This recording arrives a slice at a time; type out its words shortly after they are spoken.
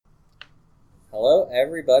Hello,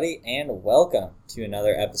 everybody, and welcome to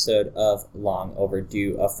another episode of Long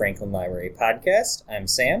Overdue, a Franklin Library podcast. I'm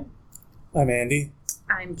Sam. I'm Andy.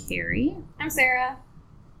 I'm Carrie. I'm Sarah.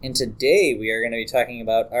 And today we are going to be talking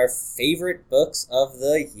about our favorite books of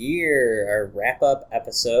the year, our wrap-up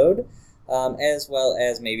episode, as well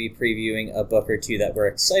as maybe previewing a book or two that we're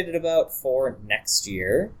excited about for next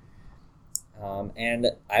year.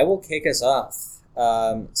 And I will kick us off.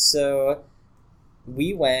 So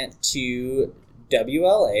we went to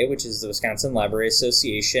WLA, which is the Wisconsin Library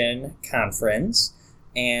Association conference,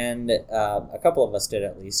 and a couple of us did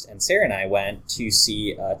at least, and Sarah and I went to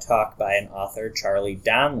see a talk by an author, Charlie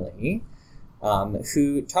Donnelly,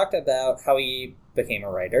 who talked about how he became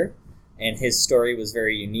a writer, and his story was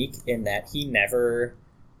very unique in that he never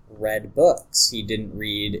read books. He didn't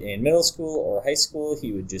read in middle school or high school.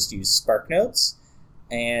 He would just use SparkNotes.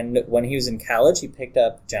 And when he was in college, he picked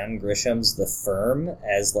up John Grisham's The Firm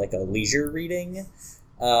as like a leisure reading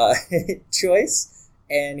choice.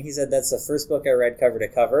 And he said, that's the first book I read cover to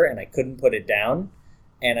cover, and I couldn't put it down.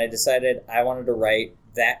 And I decided I wanted to write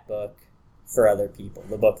that book for other people.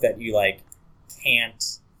 The book that you, can't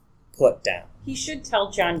put down. He should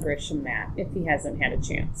tell John Grisham that if he hasn't had a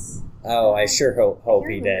chance. Oh, I sure hope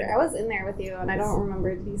he did. I was in there with you, and I don't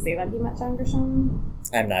remember. Did he say that he met John Grisham?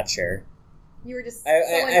 I'm not sure. You were just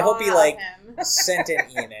I hope he, him. sent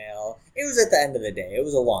an email. It was at the end of the day. It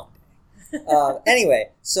was a long day.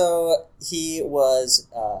 Anyway, so he was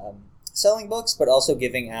selling books, but also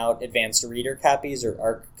giving out advanced reader copies or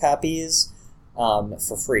ARC copies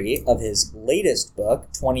for free of his latest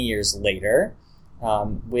book, 20 Years Later,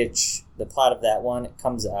 which the plot of that one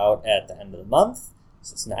comes out at the end of the month,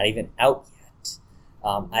 so it's not even out yet.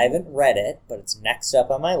 I haven't read it, but it's next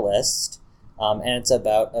up on my list. And it's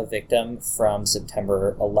about a victim from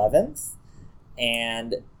September 11th,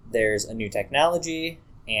 and there's a new technology,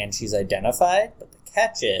 and she's identified, but the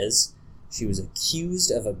catch is she was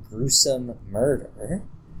accused of a gruesome murder,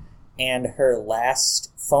 and her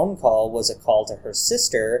last phone call was a call to her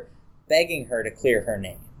sister begging her to clear her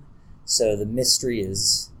name. So the mystery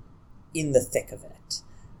is in the thick of it.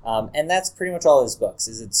 And that's pretty much all his books,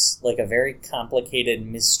 is it's like a very complicated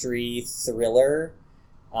mystery thriller.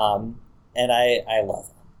 And I love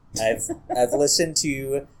him. I've listened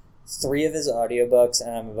to 3 of his audiobooks,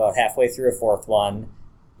 and I'm about halfway through a 4th one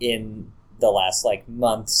in the last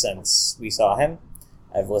month since we saw him.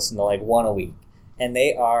 I've listened to one a week, and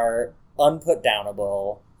they are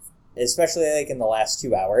unputdownable, especially in the last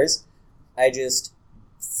 2 hours. I just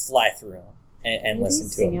fly through them and listen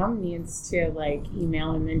to them. Sam needs to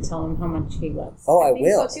email him and tell him how much he loves. Oh, I think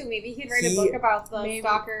will. So too. Maybe he'd write a book about the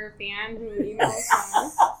stalker fan who emails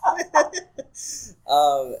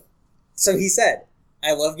him. So he said,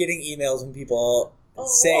 I love getting emails when people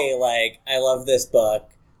say, I love this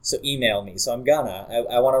book, so email me. So I'm gonna.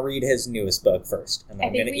 I want to read his newest book first, and then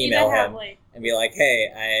I'm going to email him and be like,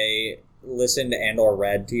 hey, I listened and or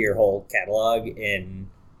read to your whole catalog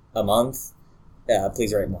in a month.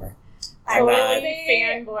 Please write more. I would be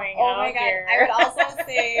fanboying Oh my god! here. I would also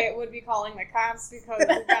say would be calling the cops because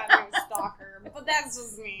we've got a new stalker, but that's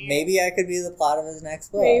just me. Maybe I could be the plot of his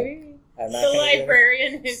next book. Maybe. I'm not the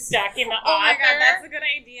librarian who's stalking the Oh my author. god, that's a good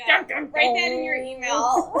idea. Dun, dun, Write dun. that in your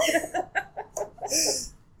email.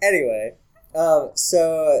 Anyway,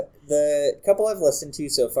 so the couple I've listened to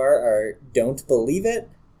so far are Don't Believe It,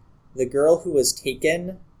 The Girl Who Was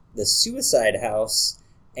Taken, The Suicide House,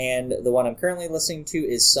 and the one I'm currently listening to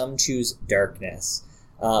is Some Choose Darkness.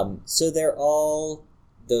 So they're all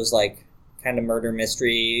those kind of murder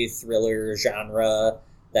mystery thriller genre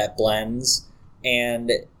that blends,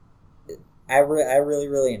 and I really,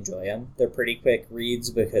 really enjoy them. They're pretty quick reads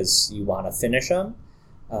because you want to finish them.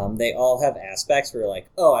 They all have aspects where you're like,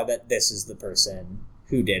 oh, I bet this is the person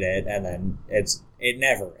who did it, and then it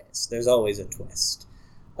never is. There's always a twist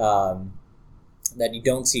that you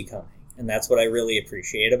don't see coming, and that's what I really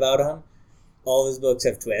appreciate about him. All his books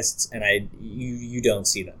have twists, and you don't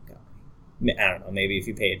see them coming. I don't know, maybe if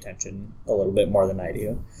you pay attention a little bit more than I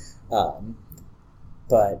do.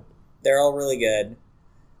 But they're all really good.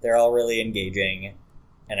 They're all really engaging,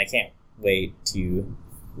 and I can't wait to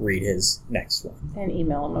read his next one. And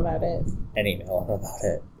email him about it.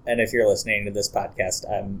 And if you're listening to this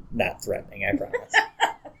podcast, I'm not threatening, I promise.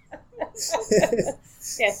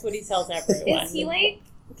 That's what he tells everyone. Is he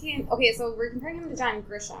okay, so we're comparing him to John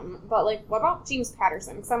Grisham, but what about James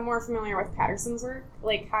Patterson? Because I'm more familiar with Patterson's work.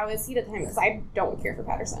 How is he to him? Because I don't care for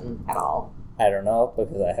Patterson at all. I don't know,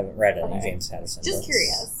 because I haven't read any James Patterson Just books.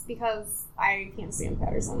 curious, because I can't stand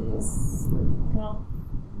Patterson's. Well,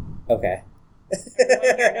 okay.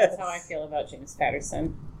 everyone here knows how I feel about James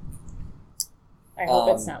Patterson. I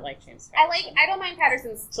hope it's not like James I Patterson. don't mind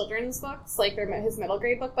Patterson's children's books, like his middle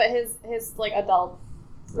grade book, but his like adult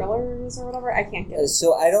thrillers or whatever, I can't get.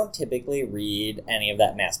 So I don't typically read any of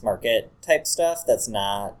that mass market type stuff. That's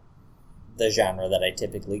not the genre that I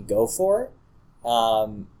typically go for.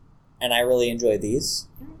 And I really enjoy these.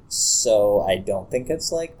 So I don't think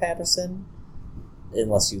it's like Patterson.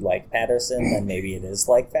 Unless you like Patterson, then maybe it is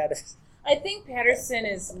like Patterson. I think Patterson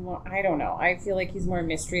is more, I don't know. I feel like he's more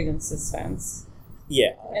mystery than suspense.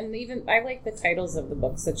 Yeah. And even, I like the titles of the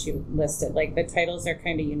books that you listed. Like, the titles are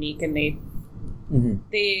kind of unique, and they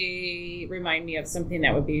remind me of something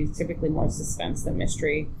that would be typically more suspense than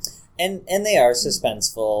mystery. And they are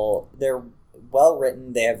suspenseful. They're well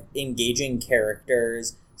written. They have engaging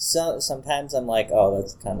characters. So sometimes I'm like, oh,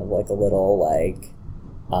 that's kind of like a little like,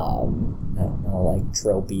 I don't know, like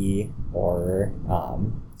tropey or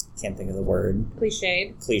can't think of the word.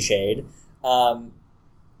 Cliched.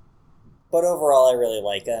 But overall, I really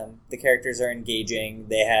like them. The characters are engaging.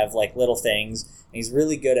 They have like little things. And he's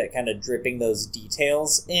really good at kind of dripping those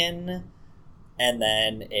details in. And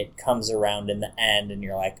then it comes around in the end and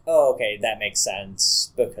you're like, oh, okay, that makes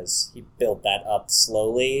sense. Because he built that up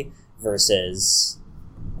slowly versus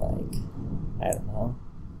like, I don't know.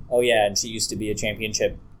 Oh yeah, and she used to be a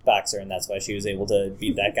championship boxer and that's why she was able to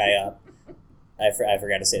beat that guy up. I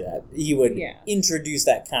forgot to say that. He would introduce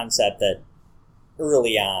that concept that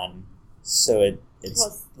early on, so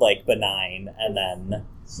it's like benign, and then...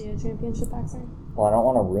 Is she a championship boxer? Well, I don't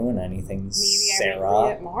want to ruin anything, Sarah. Maybe I would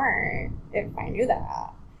read it more if I knew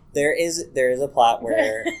that. There is a plot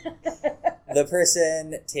where the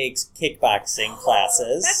person takes kickboxing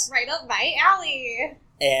classes. That's right up my alley.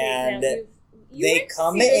 And they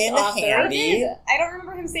come in handy. I don't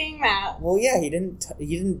remember him saying that. Well, yeah, he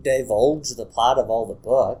didn't divulge the plot of all the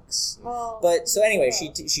books. Well, but so anyway,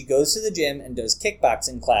 she goes to the gym and does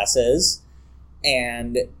kickboxing classes,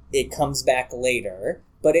 and it comes back later.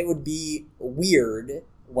 But it would be weird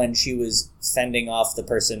when she was fending off the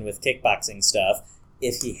person with kickboxing stuff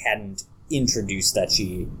if he hadn't introduced that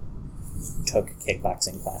she took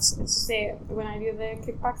kickboxing classes. Say, when I do the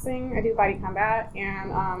kickboxing, I do body combat,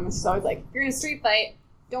 and she's always like, if you're in a street fight,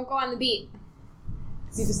 don't go on the beat.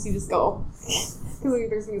 You just go. Because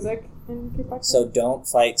there's music in kickboxing. So don't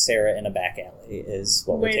fight Sarah in a back alley is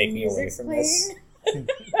what we're taking away from this.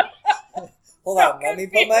 Hold on, let me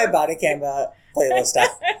put my body combat playlist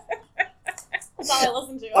out. That's all I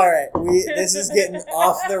listen to. All right, this is getting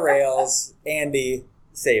off the rails. Andy,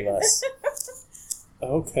 save us.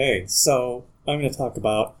 Okay, so I'm going to talk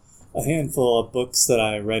about a handful of books that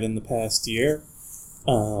I read in the past year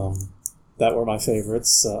that were my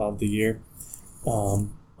favorites of the year. All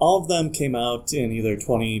of them came out in either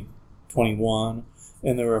 2021,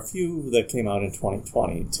 and there were a few that came out in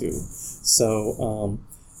 2020 too. So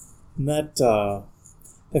that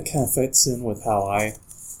kind of fits in with how I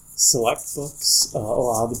select books. A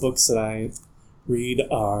lot of the books that I read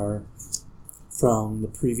are from the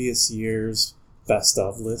previous year's best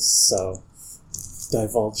of lists, so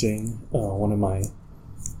divulging one of my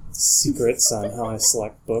secrets on how I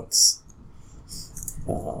select books.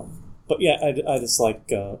 But yeah, I just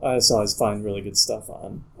always find really good stuff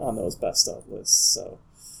on those best of lists. So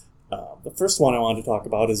the first one I wanted to talk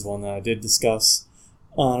about is one that I did discuss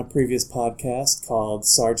on a previous podcast called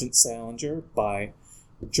Sergeant Salinger by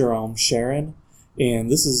Jerome Sharon,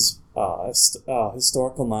 and this is a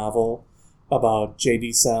historical novel about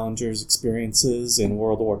J.D. Salinger's experiences in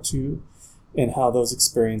World War II and how those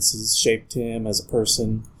experiences shaped him as a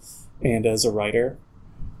person and as a writer,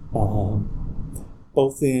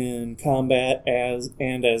 both in combat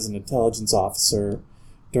and as an intelligence officer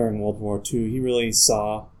during World War II. He really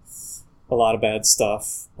saw a lot of bad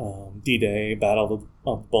stuff, D-Day, Battle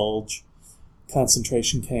of the Bulge,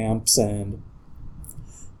 concentration camps, and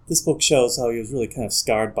this book shows how he was really kind of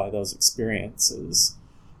scarred by those experiences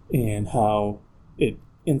and how it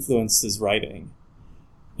influenced his writing.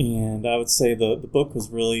 And I would say the book was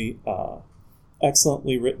really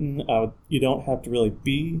excellently written. You don't have to really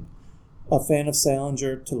be a fan of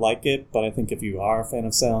Salinger to like it, but I think if you are a fan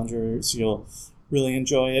of Salinger's, you'll really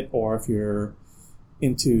enjoy it. Or if you're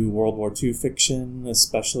into World War II fiction,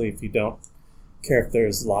 especially if you don't care if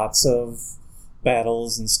there's lots of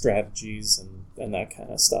battles and strategies and that kind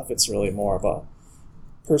of stuff. It's really more of a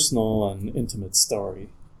personal and intimate story.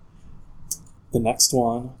 The next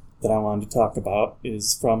one that I wanted to talk about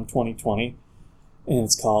is from 2020, and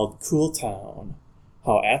it's called Cool Town: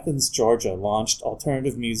 How Athens, Georgia Launched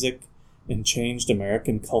Alternative Music and Changed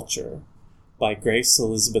American Culture by Grace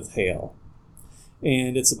Elizabeth Hale.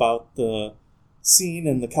 And it's about the scene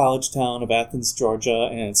in the college town of Athens, Georgia,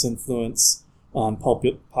 and its influence on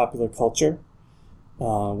popular culture.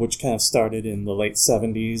 which kind of started in the late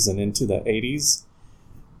 70s and into the 80s.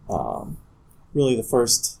 Really the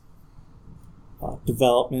first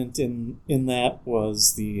development in that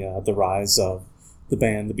was the rise of the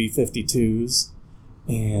band, the B-52s,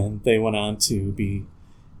 and they went on to be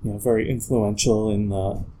very influential in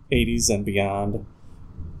the 80s and beyond.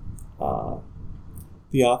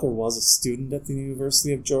 The author was a student at the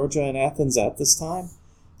University of Georgia in Athens at this time,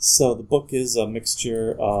 so the book is a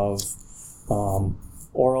mixture of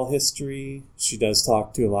oral history. She does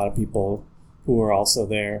talk to a lot of people who are also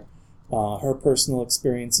there, her personal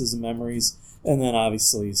experiences and memories, and then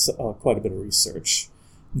obviously quite a bit of research.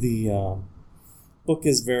 The book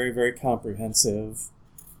is very, very comprehensive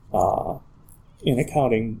in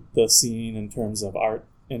accounting the scene in terms of art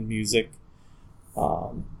and music.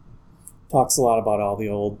 Talks a lot about all the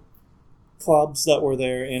old clubs that were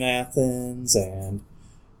there in Athens and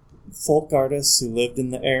folk artists who lived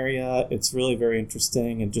in the area. It's really very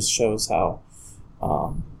interesting and just shows how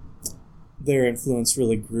their influence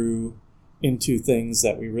really grew into things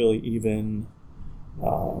that we really even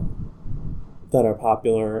that are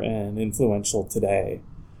popular and influential today.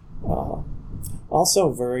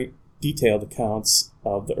 Also very detailed accounts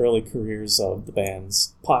of the early careers of the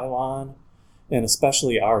bands Pylon and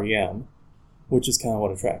especially REM, which is kind of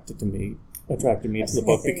what attracted me to the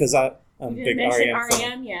book, because I'm a big REM fan.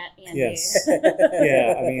 REM yet, Andy. Yes.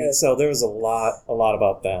 Yeah, I mean, so there was a lot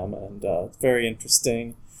about them, and it's very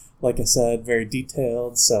interesting. Like I said, very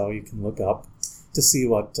detailed, so you can look up to see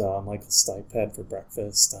what Michael Stipe had for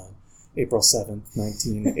breakfast on April 7th,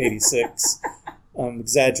 1986. I'm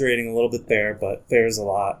exaggerating a little bit there, but there's a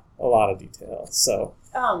lot of detail. So,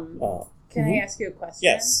 can I ask you a question?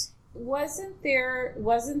 Yes. Wasn't there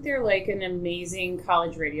like an amazing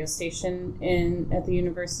college radio station at the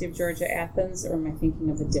University of Georgia Athens, or am I thinking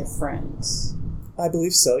of a different? I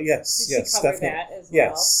believe so. Yes. Did yes, she cover definitely. that as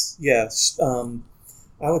well? Yes.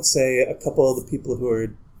 I would say a couple of the people who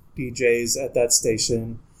are DJs at that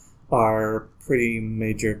station are pretty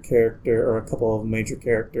major character, or a couple of major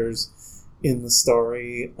characters in the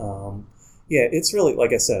story. It's really,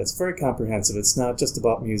 like I said, it's very comprehensive. It's not just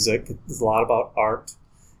about music. It's a lot about art,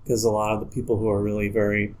 because a lot of the people who are really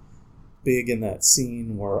very big in that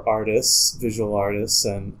scene were artists, visual artists,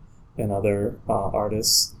 and other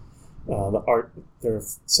artists. There are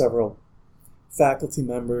several faculty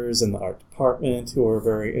members in the art department who are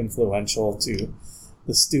very influential to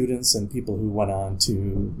the students and people who went on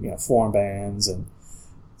to form bands and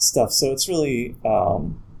stuff. So it's really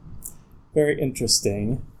very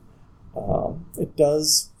interesting. It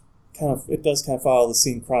does kind of follow the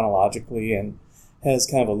scene chronologically and has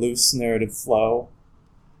kind of a loose narrative flow.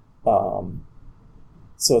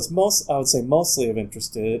 So it's mostly of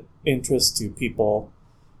interest to people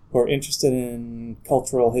who are interested in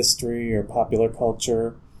cultural history or popular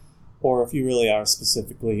culture, or if you really are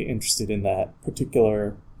specifically interested in that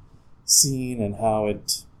particular scene and how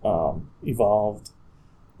it evolved.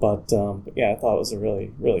 But yeah, I thought it was a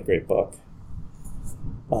really, really great book.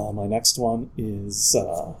 My next one is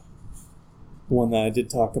one that I did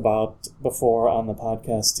talk about before on the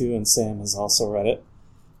podcast too, and Sam has also read it.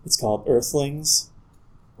 It's called Earthlings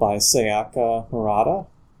by Sayaka Murata,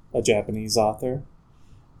 a Japanese author.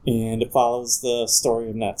 And it follows the story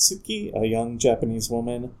of Natsuki, a young Japanese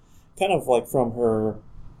woman, kind of like from her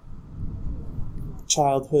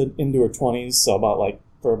childhood into her 20s, so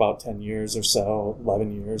for about 10 years or so,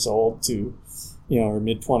 11 years old to, her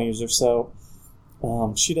mid-20s or so.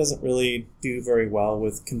 She doesn't really do very well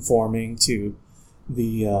with conforming to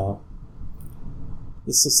the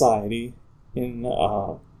society in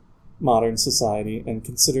modern society, and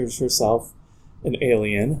considers herself an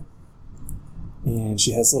alien. And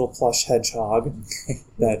she has a little plush hedgehog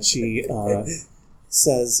that she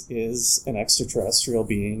says is an extraterrestrial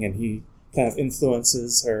being, and he kind of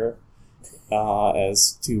influences her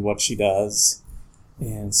as to what she does.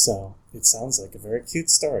 And so it sounds like a very cute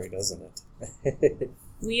story, doesn't it?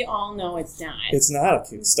 We all know it's not. It's not a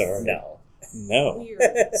cute story. No. Weird.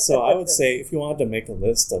 So I would say if you wanted to make a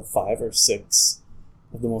list of 5 or 6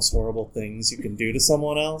 of the most horrible things you can do to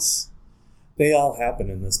someone else, they all happen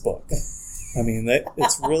in this book. I mean,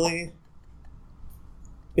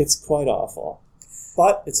 it's quite awful.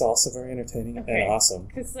 But it's also very entertaining and awesome.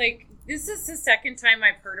 Because, this is the second time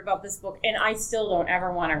I've heard about this book, and I still don't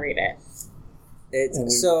ever want to read it.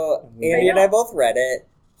 Andy and I both read it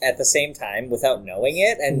at the same time without knowing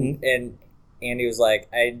it, and Andy was like,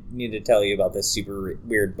 I need to tell you about this super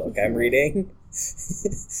weird book I'm reading.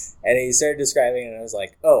 And he started describing it, and I was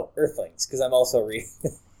like, oh, Earthlings, because I'm also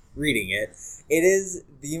reading it. It is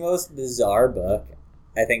the most bizarre book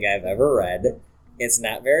I think I've ever read. It's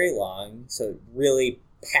not very long, so it really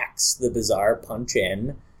packs the bizarre punch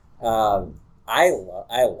in. I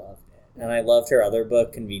loved it, and I loved her other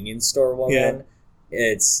book, Convenience Store Woman. Yeah.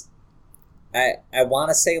 It's I want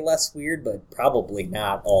to say less weird, but probably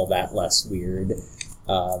not all that less weird.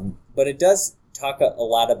 But it does talk a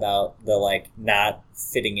lot about the like not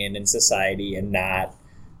fitting in society and not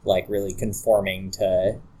like really conforming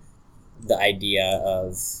to the idea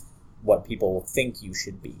of what people think you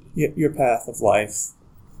should be. Your path of life.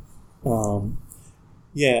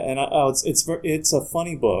 Yeah, and it's a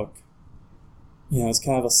funny book. You know, it's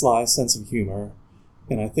kind of a sly sense of humor,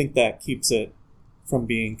 and I think that keeps it from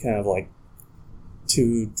being kind of like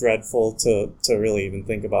too dreadful to really even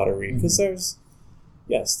think about or read. Because there is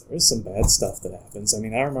some bad stuff that happens. I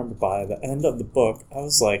mean, I remember by the end of the book, I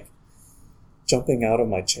was like jumping out of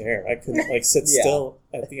my chair. I couldn't like sit still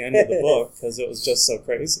at the end of the book because it was just so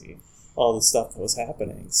crazy, all the stuff that was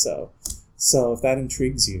happening. So if that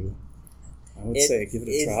intrigues you, I would say give it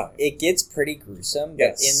a try. It gets pretty gruesome,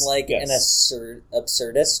 but in like an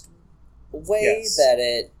absurdist way that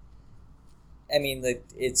it. I mean,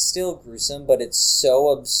 it's still gruesome, but it's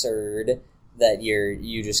so absurd that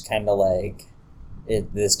you just kind of like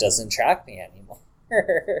this doesn't shock me anymore.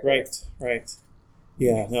 Right.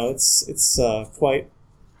 Yeah, no, it's quite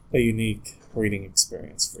a unique reading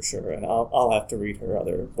experience for sure, and I'll have to read her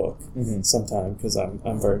other book sometime because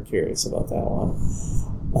I'm very curious about that one.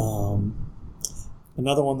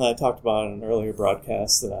 Another one that I talked about in an earlier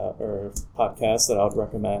broadcast or podcast that I would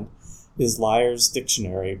recommend is Liar's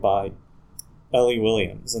Dictionary by Ellie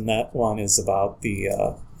Williams, and that one is about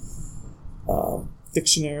the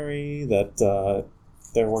dictionary that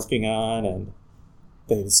they're working on, and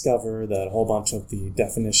they discover that a whole bunch of the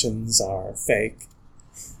definitions are fake,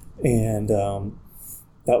 and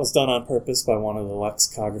that was done on purpose by one of the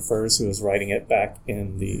lexicographers who was writing it back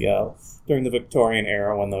in the during the Victorian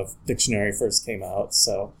era when the dictionary first came out.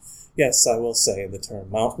 So, yes, I will say the term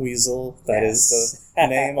Mount Weasel. That is the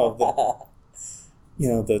name of the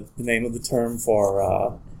the name of the term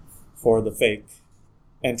for the fake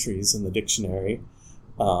entries in the dictionary.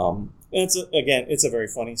 It's a very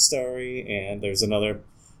funny story, and there's another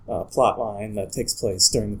plot line that takes place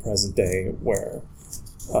during the present day where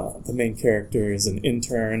the main character is an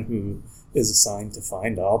intern who is assigned to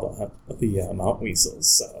find all the Mount Weasels.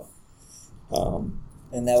 So,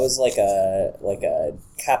 and that was like a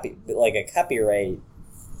copyright.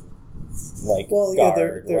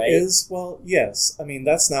 Guard, there right? is. Well, yes. I mean,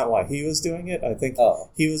 that's not why he was doing it. I think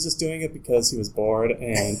he was just doing it because he was bored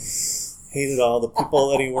and hated all the people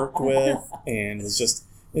that he worked with, and was just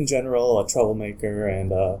in general a troublemaker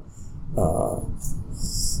and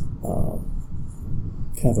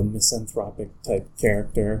kind of a misanthropic type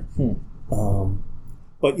character.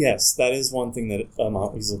 But yes, that is one thing that a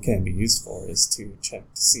Mount Weasel can be used for, is to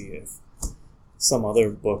check to see if some other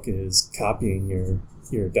book is copying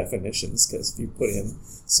your definitions, because if you put in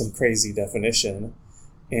some crazy definition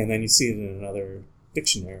and then you see it in another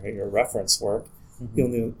dictionary or reference work,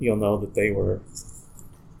 you'll know that they were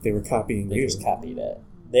copying you. They just copied it.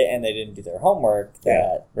 They didn't do their homework.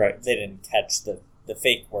 They didn't catch the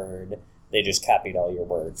fake word. They just copied all your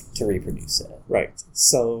work to reproduce it. Right.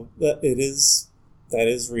 So that is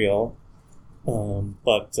real,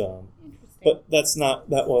 but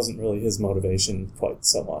that wasn't really his motivation quite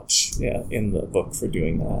so much. Yeah, in the book for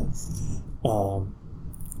doing that.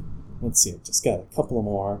 Let's see. I just got a couple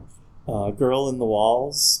more. Girl in the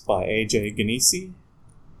Walls by A.J. Ganesi.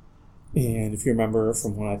 And if you remember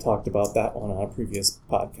from when I talked about that one on a previous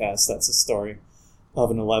podcast, that's a story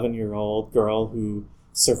of an 11-year-old girl who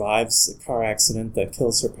survives a car accident that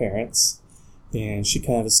kills her parents, and she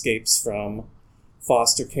kind of escapes from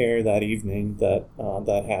foster care that evening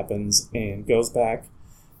that happens, and goes back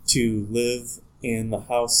to live in the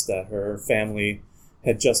house that her family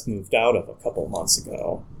had just moved out of a couple months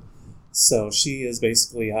ago. So she is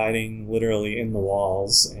basically hiding literally in the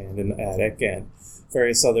walls and in the attic and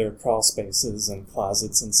various other crawl spaces and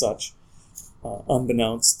closets and such,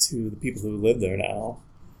 unbeknownst to the people who live there now.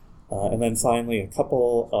 And then finally, a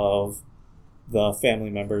couple of the family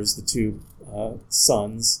members, the two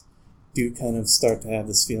sons, do kind of start to have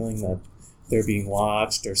this feeling that they're being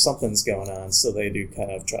watched or something's going on, so they do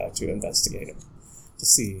kind of try to investigate it to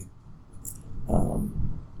see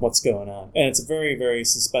what's going on. And it's a very, very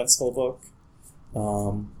suspenseful book.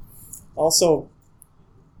 Also,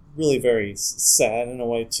 really very sad in a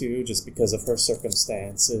way, too, just because of her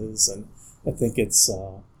circumstances. And I think it's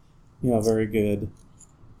a very good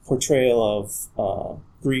portrayal of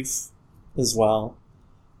grief as well.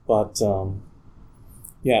 But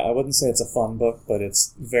Yeah, I wouldn't say it's a fun book, but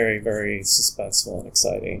it's very, very suspenseful and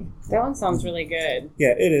exciting. That one sounds really good.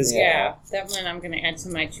 Yeah, it is. Yeah, that one I'm going to add to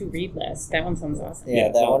my to-read list. That one sounds awesome. Yeah,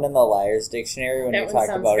 Yeah, that no. one in the Liar's Dictionary, when That you one talked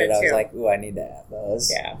sounds about it, good, I was too. like, ooh, I need to add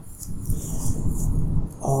those. Yeah.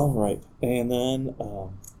 All right. And then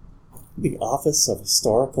The Office of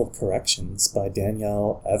Historical Corrections by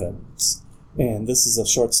Danielle Evans. And this is a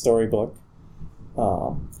short story book.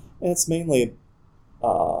 And it's mainly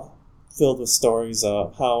filled with stories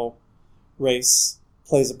of how race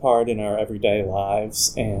plays a part in our everyday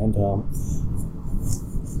lives, and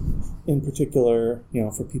in particular,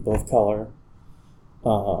 for people of color.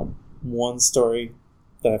 One story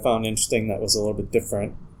that I found interesting that was a little bit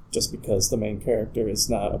different, just because the main character is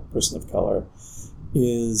not a person of color,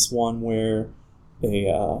 is one where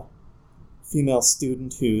a female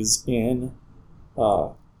student who's in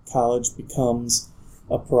college becomes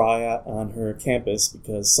a pariah on her campus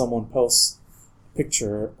because someone posts a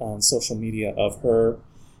picture on social media of her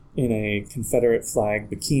in a Confederate flag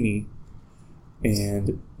bikini,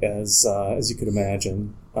 and as you could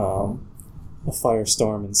imagine, a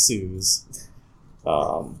firestorm ensues.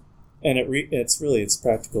 And it's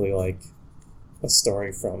practically like a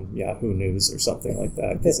story from Yahoo News or something like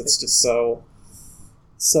that, because it's just so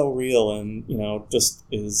real, and just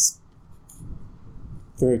is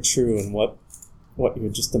very true in what you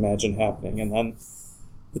would just imagine happening. And then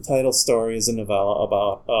the title story is a novella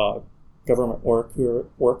about a government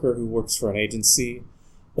worker who works for an agency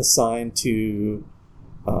assigned to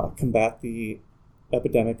combat the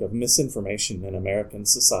epidemic of misinformation in American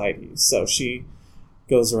society. So she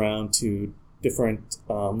goes around to different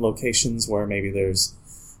locations where maybe there's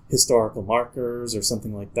historical markers or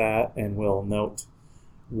something like that, and will note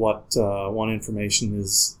what one information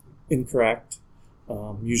is incorrect.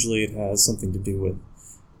 Usually it has something to do with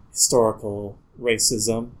historical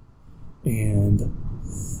racism, and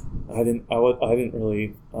I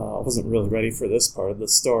wasn't really ready for this part of the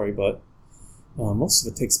story, but most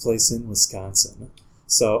of it takes place in Wisconsin.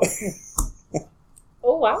 So,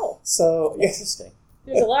 Oh, wow. so yeah, Interesting.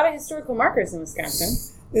 There's a lot of historical markers in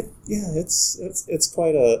Wisconsin. it's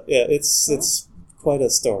quite a it's quite a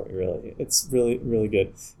story, really. It's really, really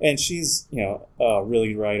good, and she's a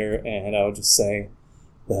really good writer, and I would just say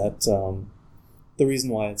that the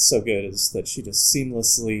reason why it's so good is that she just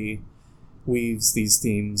seamlessly weaves these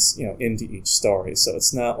themes into each story. So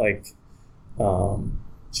it's not like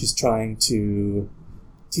she's trying to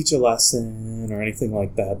teach a lesson or anything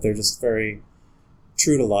like that. They're just very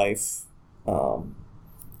true to life,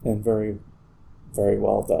 and very, very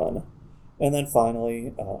well done. And then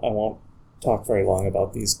finally, I won't talk very long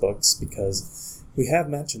about these books because we have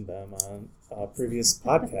mentioned them on previous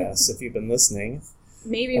podcasts if you've been listening.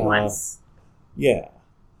 Maybe once. Yeah.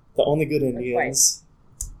 The Only Good Indians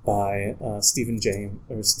by Stephen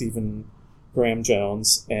Graham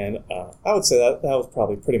Jones. And I would say that was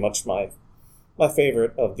probably pretty much my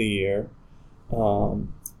favorite of the year.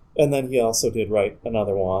 And then he also did write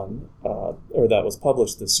another one, or that was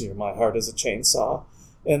published this year, My Heart is a Chainsaw.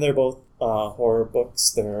 And they're both horror books.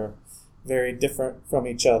 They're very different from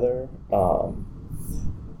each other.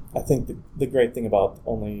 I think the great thing about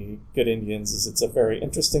Only Good Indians is it's a very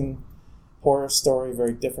interesting horror story,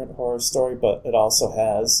 very different horror story, but it also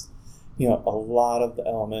has, a lot of the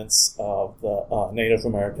elements of the Native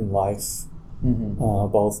American life,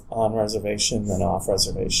 both on reservation and off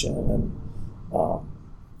reservation, and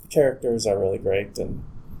the characters are really great. And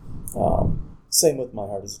same with My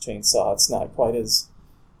Heart is a Chainsaw. It's not quite as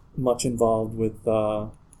much involved with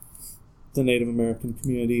the Native American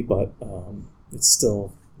community, but it's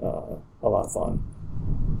still a lot of fun.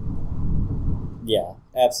 Yeah,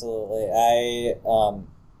 absolutely. I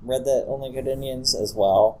read the Only Good Indians as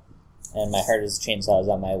well, and My Heart is a Chainsaw is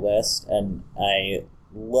on my list, and I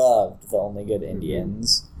loved the Only Good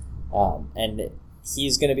Indians. And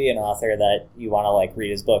he's going to be an author that you want to read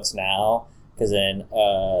his books now, because in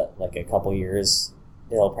a couple years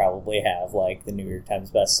he'll probably have the New York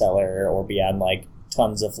Times bestseller or be on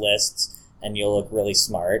tons of lists, and you'll look really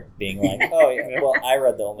smart being oh yeah, well, I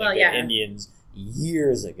read the Only Good Indians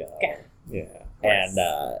years ago. Yeah.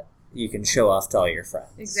 And you can show off to all your friends.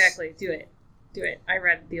 Exactly. Do it. I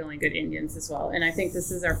read The Only Good Indians as well, and I think this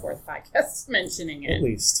is our 4th podcast mentioning it. At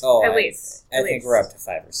least. Oh, At least. I think we're up to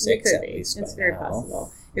 5 or 6 at least. It's by very now.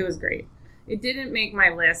 possible. It was great. It didn't make my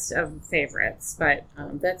list of favorites, but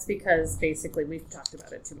that's because basically we've talked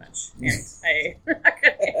about it too much, and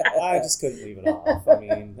I just couldn't leave it off. I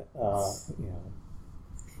mean,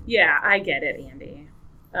 Yeah, I get it, Andy.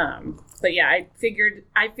 But yeah, I figured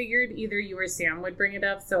either you or Sam would bring it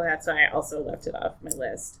up, so that's why I also left it off my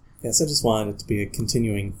list. Yes, I just wanted it to be a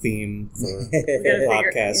continuing theme for the gotta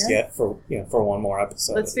podcast yet for one more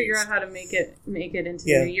episode. Let's figure out how to make it into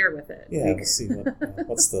the new year with it. Yeah, we'll see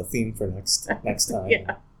what's the theme for next time.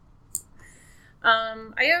 Yeah.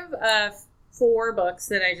 I have 4 books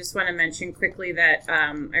that I just want to mention quickly that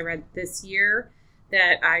I read this year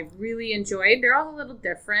that I really enjoyed. They're all a little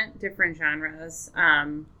different genres.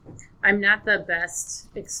 I'm not the best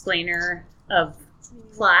explainer of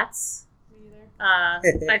plots.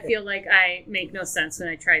 I feel like I make no sense when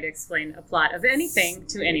I try to explain a plot of anything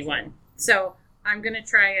to anyone. So I'm going to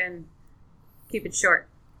try and keep it short.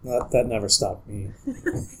 That never stopped me.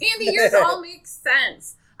 Andy, yours all makes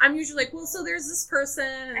sense. I'm usually like, well, so there's this person.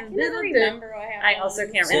 I can never remember what happened. I also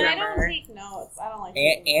can't And remember. I don't take notes. I don't like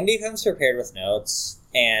Andy comes prepared with notes,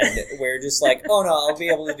 and we're just like, oh no, I'll be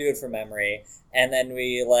able to do it from memory. And then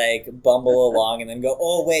we like bumble along and then go,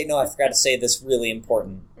 oh wait, no, I forgot to say this really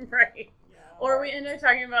important. Right. Yeah. Or we end up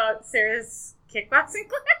talking about Sarah's kickboxing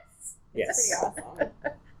class. Yes. Pretty awesome.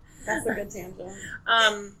 That's a good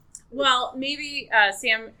tangent. Well, maybe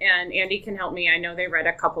Sam and Andy can help me. I know they read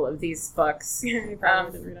a couple of these books. You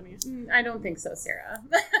probably didn't read any. I don't think so, Sarah.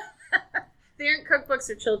 They aren't cookbooks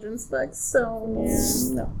or children's books, so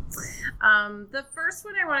no. The first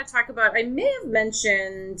one I want to talk about, I may have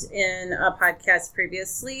mentioned in a podcast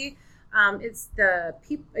previously. It's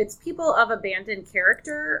People of Abandoned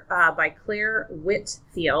Character by Claire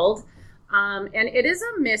Whitfield. And it is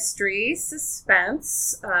a mystery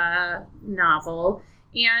suspense novel.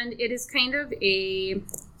 And it is kind of I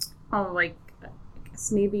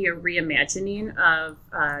guess maybe a reimagining of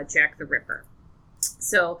Jack the Ripper.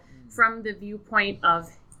 So from the viewpoint of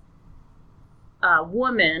a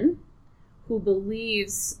woman who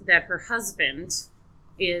believes that her husband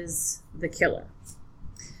is the killer.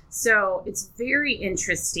 So it's very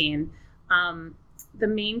interesting. The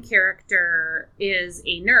main character is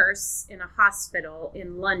a nurse in a hospital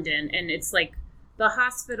in London, and it's like the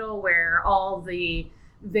hospital where all the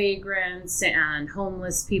vagrants and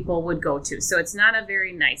homeless people would go to. So it's not a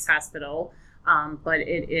very nice hospital, but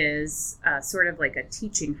it is sort of like a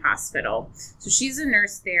teaching hospital. So she's a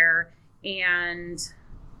nurse there, and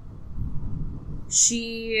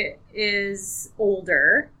she is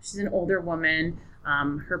older. She's an older woman.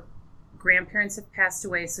 Her grandparents have passed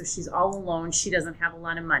away, so she's all alone. She doesn't have a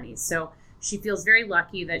lot of money. So she feels very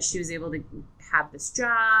lucky that she was able to have this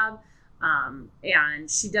job.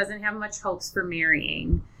 And she doesn't have much hopes for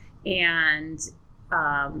marrying. And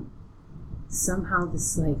somehow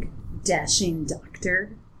this like dashing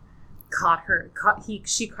doctor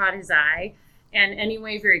she caught his eye. And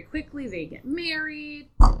anyway, very quickly they get married.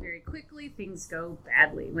 Very quickly things go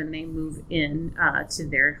badly when they move in to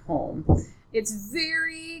their home. It's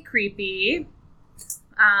very creepy.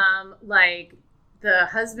 Like the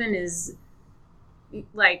husband is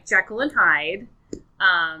like Jekyll and Hyde.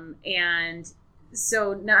 And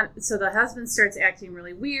so the husband starts acting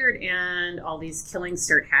really weird, and all these killings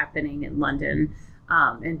start happening in London,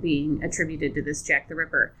 and being attributed to this Jack the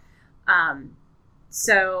Ripper.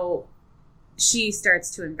 So she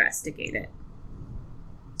starts to investigate it.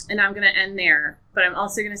 And I'm going to end there, but I'm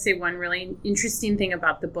also going to say one really interesting thing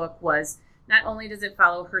about the book was not only does it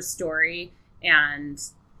follow her story and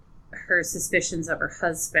her suspicions of her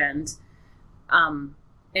husband,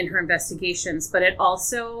 in her investigations, but it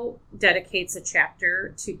also dedicates a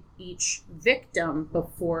chapter to each victim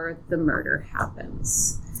before the murder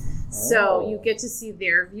happens. So you get to see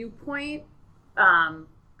their viewpoint.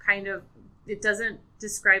 Kind of, it doesn't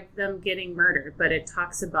describe them getting murdered, but it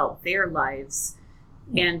talks about their lives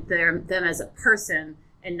and them as a person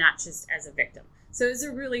and not just as a victim. So it's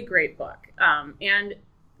a really great book. And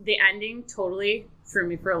the ending totally threw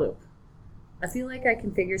me for a loop. I feel like I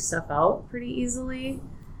can figure stuff out pretty easily.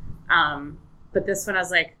 But this one I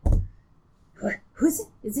was like, who's it?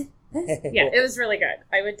 Is it? Yeah, it was really good.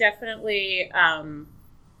 I would definitely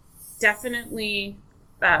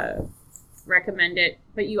recommend it.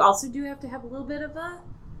 But you also do have to have a little bit of a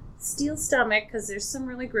steel stomach because there's some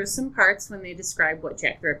really gruesome parts when they describe what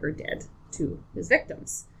Jack the Ripper did to his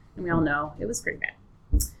victims. And we all know it was pretty bad.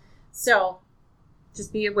 So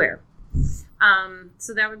just be aware.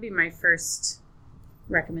 So that would be my first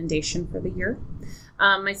recommendation for the year.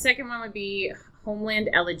 My second one would be Homeland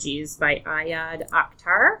Elegies by Ayad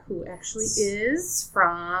Akhtar, who actually is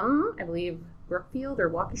from, I believe, Brookfield or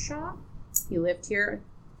Waukesha. He lived here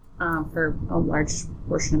for a large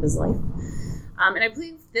portion of his life. And I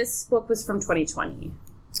believe this book was from 2020.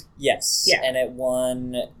 Yes. Yeah. And it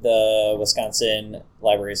won the Wisconsin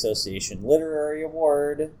Library Association Literary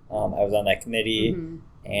Award. I was on that committee. Mm-hmm.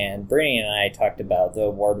 And Brittany and I talked about the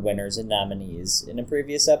award winners and nominees in a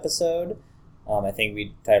previous episode. I think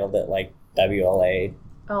we titled it like WLA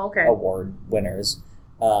Oh, okay. award winners.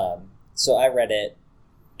 So I read it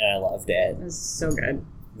and I loved it. It was so good.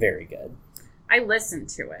 Very good. I listened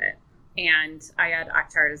to it, and I had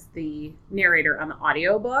Akhtar as the narrator on the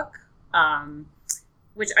audiobook,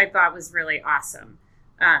 which I thought was really awesome.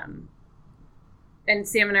 And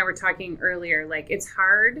Sam and I were talking earlier, like, it's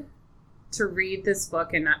hard to read this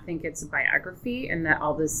book and not think it's a biography and that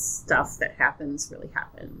all this stuff that happens really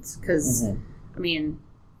happens. Because, I mean,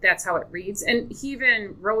 that's how it reads. And he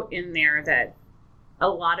even wrote in there that a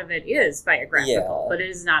lot of it is biographical, but it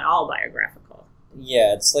is not all biographical.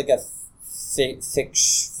 Yeah, it's like a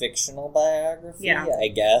fictional biography, I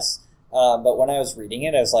guess. But when I was reading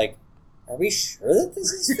it, I was like, are we sure that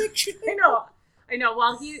this is fiction? I know.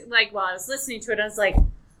 While I was listening to it, I was like,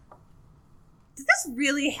 did this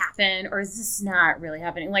really happen or is this not really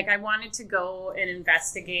happening? Like, I wanted to go and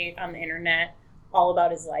investigate on the internet all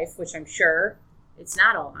about his life, which I'm sure it's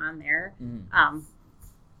not all on there.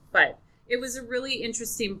 But it was a really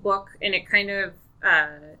interesting book, and it kind of,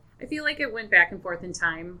 I feel like it went back and forth in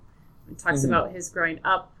time. It talks about his growing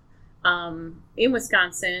up in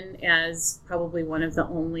Wisconsin as probably one of the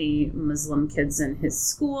only Muslim kids in his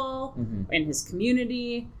school, in his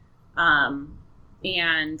community.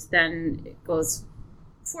 And then it goes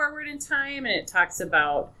forward in time, and it talks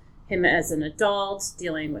about him as an adult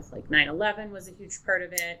dealing with, like, 9/11 was a huge part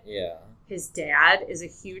of it. Yeah. His dad is a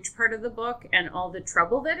huge part of the book, and all the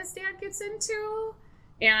trouble that his dad gets into.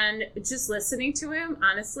 And just listening to him,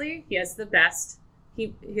 honestly, he has the best.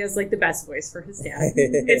 He has, like, the best voice for his dad.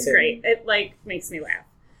 It's great. It, like, makes me laugh.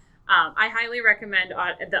 I highly recommend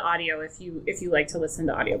the audio if you like to listen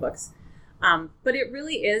to audiobooks. But it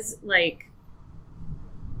really is, like,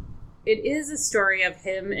 it is a story of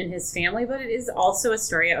him and his family, but it is also a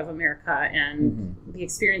story of America and the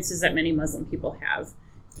experiences that many Muslim people have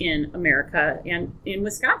in America and in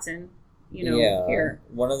Wisconsin, here.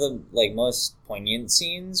 One of the, like, most poignant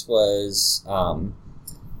scenes was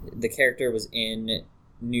the character was in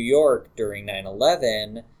New York during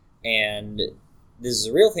 9/11, and this is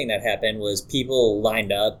a real thing that happened, was people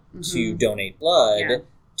lined up to donate blood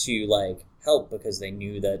to, like, help because they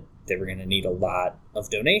knew that they were going to need a lot of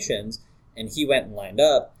donations. And he went and lined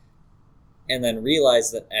up and then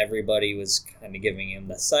realized that everybody was kind of giving him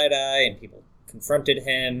the side eye, and people confronted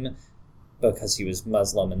him because he was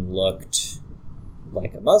Muslim and looked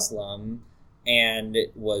like a Muslim, and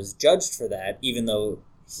was judged for that, even though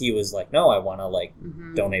he was like, no, I want to, like,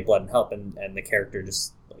 donate blood and help. And the character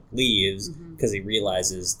just, like, leaves because he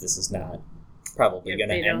realizes this is not probably going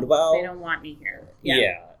to end well. They don't want me here.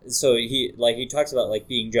 Yeah. So he talks about, like,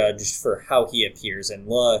 being judged for how he appears and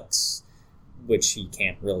looks, which he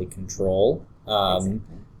can't really control.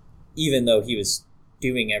 Even though he was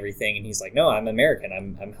doing everything, and he's like, no, I'm American.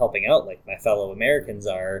 I'm helping out like my fellow Americans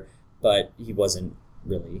are, but he wasn't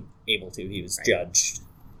really able to. He was judged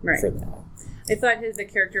for that. I thought the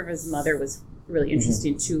character of his mother was really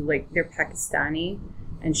interesting too. Like, they're Pakistani,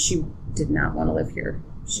 and she did not want to live here.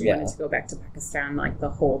 She wanted to go back to Pakistan, like, the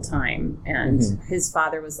whole time. And his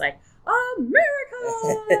father was like,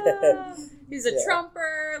 America! He's a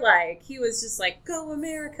Trumper. Like, he was just like, go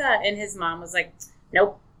America. And his mom was like,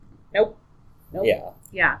 nope.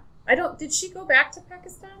 Yeah. Did she go back to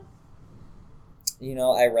Pakistan?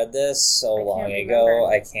 I read this so long ago,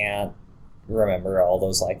 I can't remember all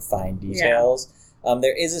those, like, fine details.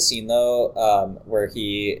 There is a scene, though, where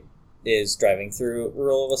he is driving through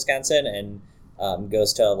rural Wisconsin and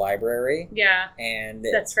goes to a library. Yeah. And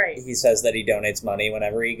that's right. He says that he donates money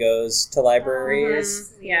whenever he goes to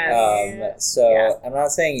libraries. Yes. I'm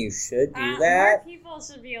not saying you should do that. More people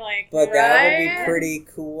should be like, but that would be pretty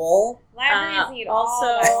cool. Libraries need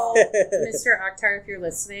also, Mr. Akhtar, if you're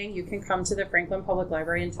listening, you can come to the Franklin Public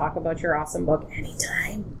Library and talk about your awesome book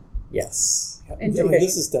anytime. Yes.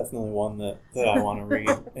 This is definitely one that I want to read.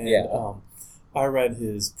 And, I read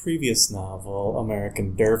his previous novel,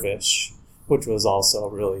 American Dervish, which was also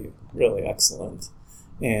really, really excellent.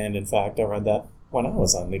 And in fact, I read that when I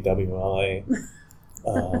was on the WLA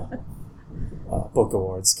Book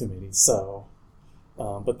Awards committee. So,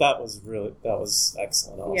 but that was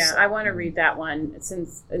excellent also. Yeah, I want to read that one.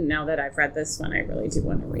 Since now that I've read this one, I really do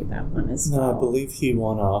want to read that one as well. I believe he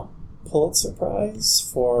won a Pulitzer Prize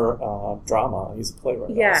for drama. He's a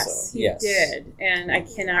playwright. Yes, also. he did. And I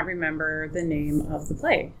cannot remember the name of the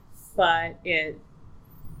play, but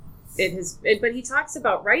but he talks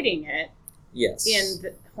about writing it in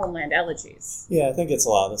the Homeland Elegies. Yeah, I think it's a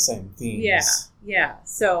lot of the same themes. Yeah.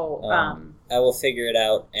 So I will figure it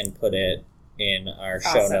out and put it in our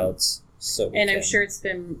show notes. I'm sure it's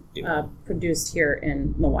been produced here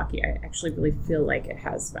in Milwaukee. I actually really feel like it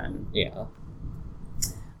has been. Yeah.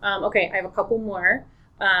 Okay, I have a couple more.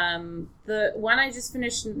 The one I just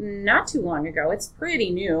finished not too long ago, it's pretty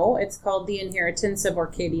new. It's called The Inheritance of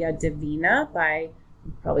Orquídea Divina by,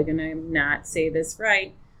 I'm probably going to not say this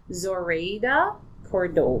right, Zoraida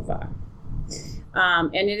Cordova.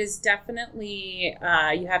 And it is definitely,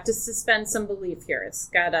 you have to suspend some belief here. It's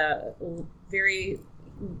got a very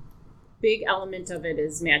big element of it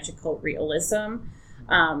is magical realism.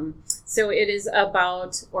 So it is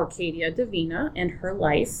about Orquídea Divina and her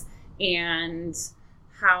life and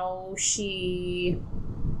how she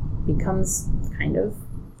becomes kind of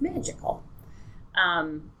magical.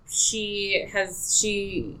 She's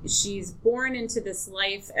born into this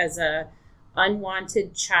life as a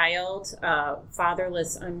unwanted child,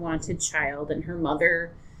 fatherless unwanted child, and her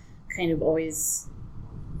mother kind of always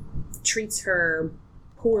treats her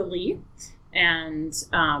poorly, and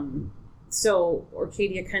so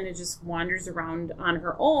Orquídea kind of just wanders around on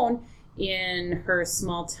her own in her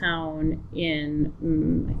small town in,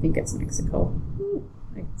 I think it's Mexico.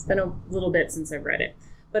 It's been a little bit since I've read it.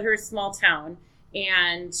 But her small town.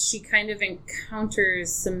 And she kind of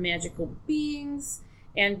encounters some magical beings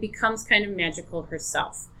and becomes kind of magical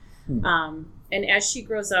herself. And as she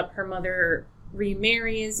grows up, her mother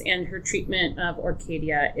remarries and her treatment of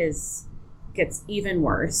Orquídea gets even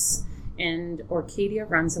worse. And Orquídea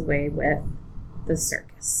runs away with the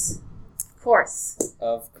circus. Of course.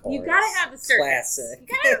 You gotta have the circus. Classic. You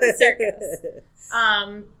gotta have the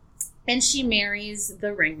circus. And she marries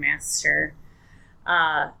the ringmaster.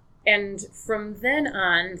 And from then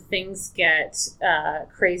on, things get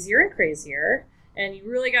crazier and crazier. And you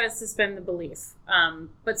really gotta suspend the belief.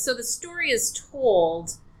 But so the story is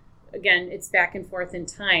told, again, it's back and forth in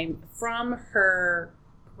time, from her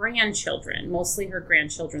grandchildren, mostly her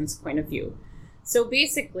grandchildren's point of view. So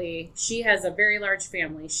basically, she has a very large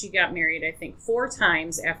family. She got married, I think, 4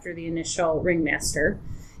 times after the initial ringmaster.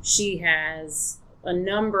 She has a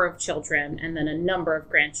number of children and then a number of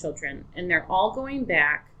grandchildren. And they're all going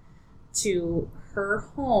back to her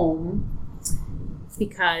home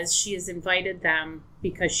because she has invited them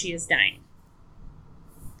because she is dying.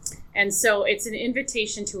 And so it's an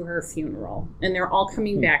invitation to her funeral. And they're all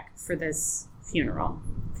coming back for this funeral.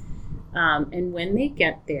 And when they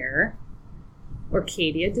get there,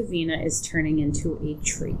 Orquídea Divina is turning into a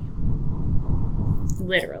tree.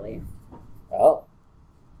 Literally. Oh.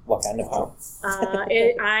 What kind of house?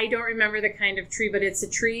 I don't remember the kind of tree, but it's a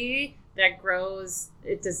tree that grows.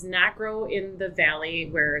 It does not grow in the valley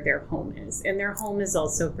where their home is. And their home is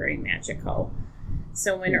also very magical.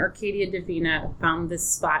 So when Orquídea Divina found this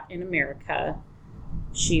spot in America,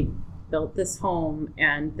 she built this home,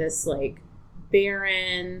 and this like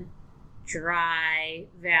barren, dry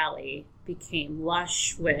valley became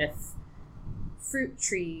lush with fruit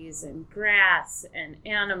trees and grass and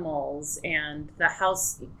animals, and the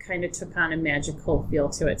house kind of took on a magical feel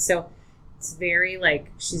to it. So it's very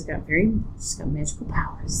like she's got magical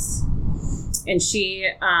powers, and she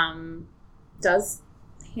does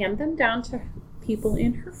hand them down to people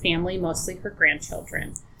in her family, mostly her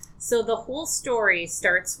grandchildren. So the whole story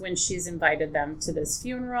starts when she's invited them to this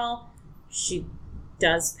funeral. She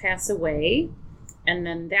does pass away, and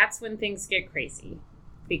then that's when things get crazy,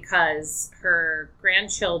 because her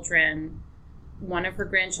grandchildren, one of her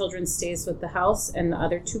grandchildren stays with the house and the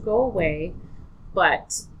other 2 go away,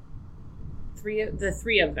 but the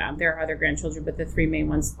three of them, there are other grandchildren, but the 3 main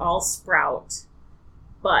ones all sprout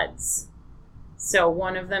buds. So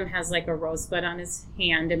one of them has like a rosebud on his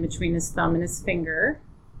hand in between his thumb and his finger.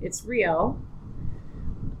 It's Rio.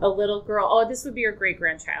 A little girl. This would be her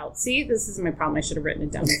great-grandchild. See, this is my problem. I should have written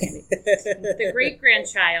it down. The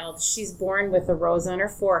great-grandchild, she's born with a rose on her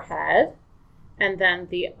forehead. And then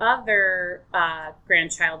the other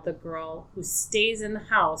grandchild, the girl who stays in the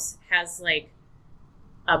house, has like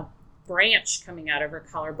a branch coming out of her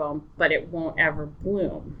collarbone, but it won't ever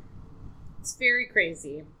bloom. It's very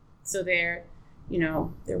crazy. So they're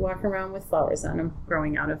walking around with flowers on them,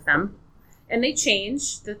 growing out of them. And they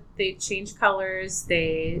change. They change colors.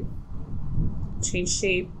 They change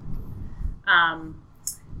shape.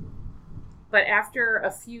 But after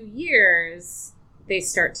a few years, they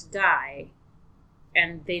start to die.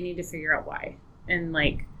 And they need to figure out why. And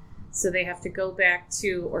so they have to go back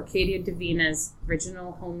to Orquídea Divina's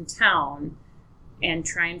original hometown and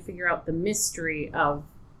try and figure out the mystery of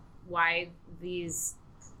why these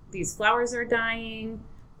flowers are dying.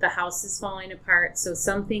 The house is falling apart, so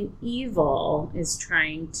something evil is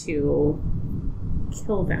trying to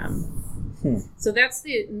kill them. So that's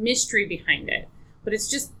the mystery behind it. But it's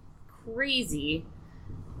just crazy,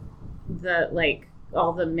 the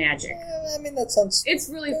all the magic. I mean, that sounds. It's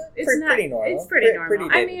really, it's pretty- not, pretty normal. it's pretty Pretty normal.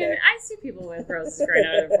 I mean, day-to-day. I see people with roses growing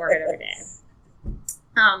out of their forehead every day.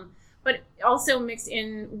 But also mixed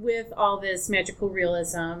in with all this magical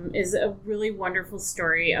realism is a really wonderful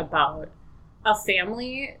story about a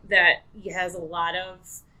family that has a lot of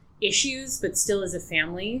issues, but still is a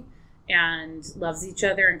family and loves each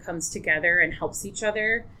other and comes together and helps each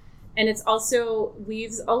other. And it's also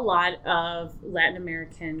weaves a lot of Latin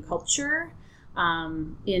American culture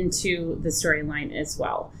into the storyline as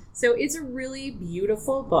well. So it's a really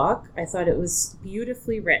beautiful book. I thought it was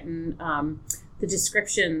beautifully written. The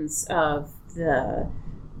descriptions of the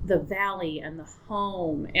valley and the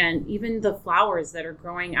home and even the flowers that are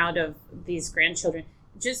growing out of these grandchildren,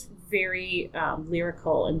 just very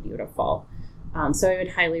lyrical and beautiful. So I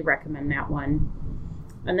would highly recommend that one.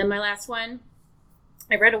 And then my last one,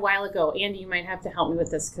 I read a while ago. Andy, you might have to help me with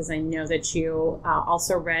this because I know that you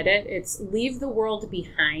also read it. It's Leave the World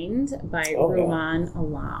Behind by Rumaan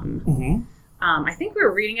Alam. Mm-hmm. I think we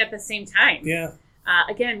were reading at the same time. Yeah.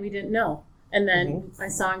 Again, we didn't know. And then I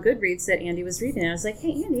saw on Goodreads that Andy was reading it. I was like,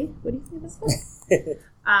 hey, Andy, what do you think of this book?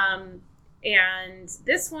 And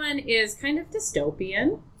this one is kind of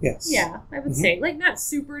dystopian. Yes. Yeah, I would say. Like, not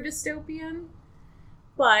super dystopian,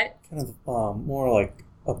 but... Kind of more like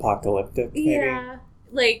apocalyptic, maybe. Yeah.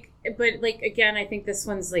 But again, I think this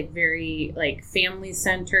one's, like, very, like,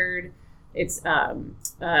 family-centered. It's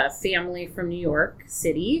a family from New York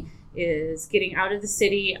City is getting out of the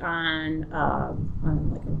city on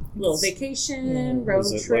like a little vacation, road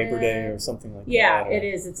is it trip. Labor Day or something like that? Yeah, or- it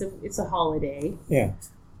is. It's a holiday. Yeah.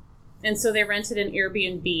 And so they rented an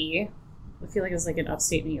Airbnb. I feel like it was like in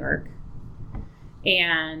upstate New York.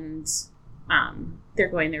 And they're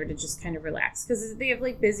going there to just kind of relax because they have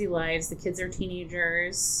like busy lives. The kids are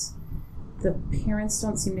teenagers. The parents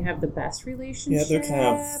don't seem to have the best relationship.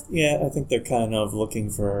 I think they're kind of looking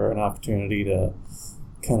for an opportunity to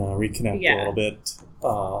kind of reconnect a little bit.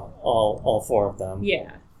 All four of them.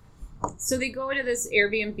 Yeah. So they go to this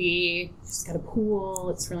Airbnb. It's got a pool.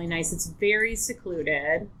 It's really nice. It's very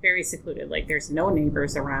secluded. Very secluded. Like there's no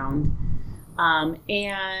neighbors around.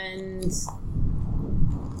 And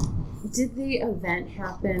did the event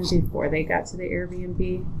happen before they got to the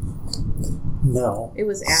Airbnb? No. It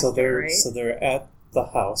was after, right? So they're at the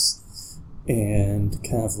house, and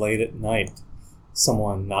kind of late at night,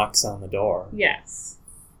 someone knocks on the door. Yes.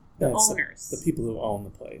 The And it's owners. The people who own the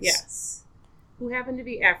place. Yes. Who happen to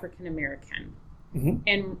be African American.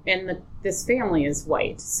 Mm-hmm. And this family is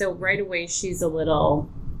white. So right away she's a little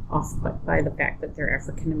off put by the fact that they're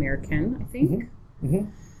African American, I think.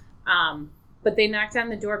 Mm-hmm. But they knocked on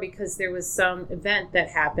the door because there was some event that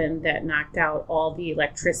happened that knocked out all the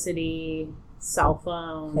electricity, cell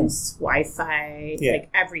phones, Wi-Fi,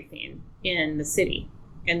 like everything in the city.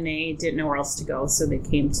 And they didn't know where else to go, so they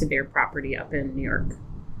came to their property up in New York,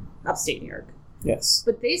 upstate New York. Yes.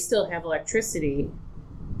 But they still have electricity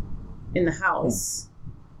in the house,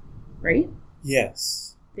 right?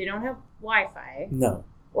 Yes. They don't have Wi-Fi No.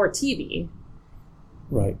 or TV,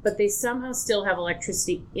 Right. but they somehow still have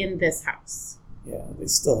electricity in this house. Yeah, they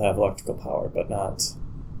still have electrical power, but not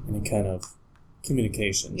any kind of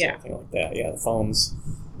communications or anything like that. Yeah, the phones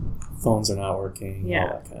are not working, all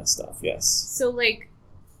that kind of stuff, yes. So, like,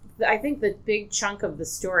 I think the big chunk of the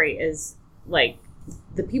story is, like,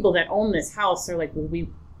 the people that own this house are like, well, we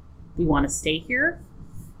want to stay here.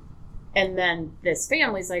 And then this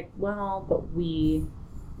family's like, well, but we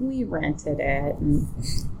rented it. And,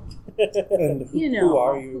 and who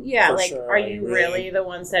are you? Yeah, for like, sure? are you really the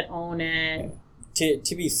ones that own it?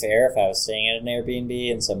 To be fair, if I was staying at an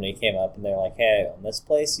Airbnb and somebody came up and they're like, hey, I own this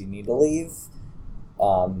place, you need to leave,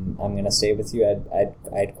 I'm going to stay with you,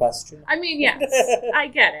 I'd question. I mean, yes, I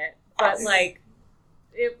get it. But, like,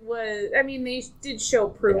 it was, I mean, they did show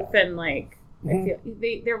proof and, like, I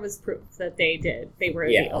feel there was proof that they were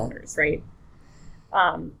the owners, right?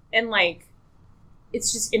 And, like,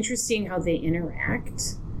 it's just interesting how they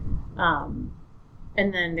interact.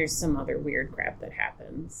 And then there's some other weird crap that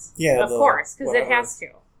happens. Yeah, of course, because it has to.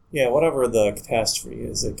 Yeah, whatever the catastrophe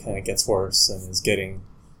is, it kind of gets worse and is getting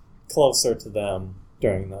closer to them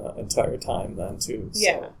during the entire time then, too. So.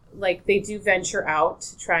 Yeah, like, they do venture out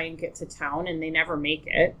to try and get to town, and they never make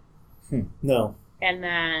it. No. And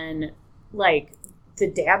then, like, the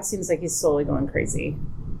dad seems like he's slowly going crazy.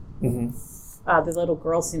 Mm-hmm. The little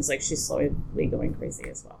girl seems like she's slowly going crazy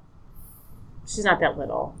as well. She's not that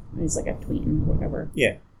little. She's like a tween or whatever.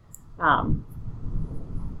 Yeah.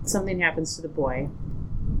 Something happens to the boy.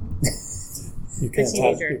 You're for kind of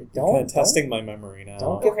teenager. Don't- testing my memory now.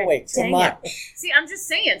 Don't give away too Dang much. See, I'm just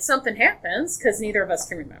saying something happens because neither of us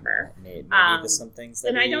can remember. Maybe there's some things that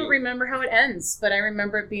And I don't remember how it ends, but I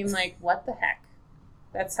remember it being like, what the heck?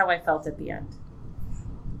 That's how I felt at the end.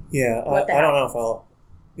 Yeah, What the I don't heck? know if I'll.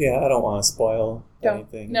 Yeah, I don't want to spoil Don't.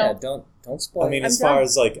 anything. No. Yeah, don't spoil. I mean, I'm as far done.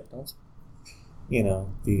 as like, Don't-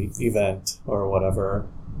 the event or whatever.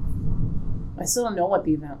 I still don't know what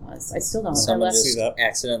the event was. I still don't. I Someone left. just See that?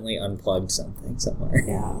 accidentally unplugged something somewhere.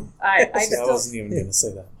 Yeah. I See, I still. wasn't even going to say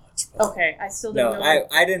that much. But Okay, I still No, don't know.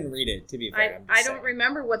 I didn't read it. To be fair, I'm just I don't saying.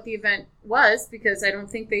 remember what the event was because I don't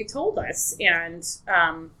think they told us. And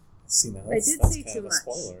see, now I that's, did that's say kind too of a much.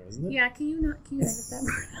 spoiler, isn't it? yeah, can you edit that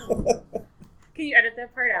part out? Can you edit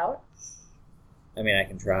that part out? I mean, I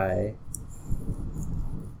can try.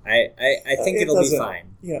 I think It it'll be doesn't- fine.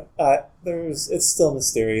 Yeah, it's still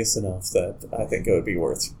mysterious enough that I think it would be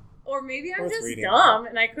worth. Or maybe I'm Worth just reading. dumb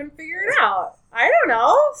and I couldn't figure it out. I don't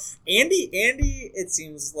know. Andy, it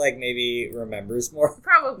seems like maybe remembers more.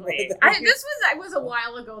 Probably. This was a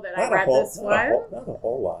while ago that I Not a read whole, this one. not a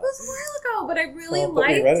whole lot. It was a while ago, but I really Well, but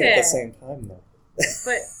liked we read it at the it. same time, though.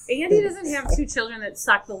 But Andy doesn't have two children that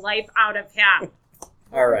suck the life out of him.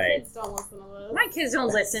 All right, Kids don't listen to this. My kids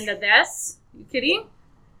don't listen to this. You kidding?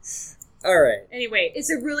 all right. Anyway, it's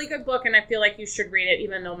a really good book, and I feel like you should read it,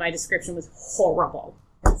 even though my description was horrible.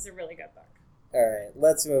 It's a really good book. All right,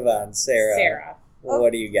 let's move on. Sarah,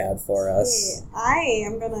 what do you got for us? Okay, I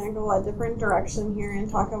am gonna go a different direction here and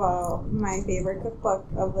talk about my favorite cookbook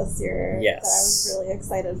of this year Yes. that I was really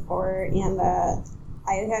excited for and that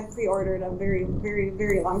I had pre-ordered a very, very,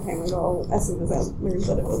 very long time ago as soon as I learned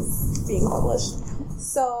that it was being published.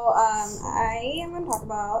 So I am going to talk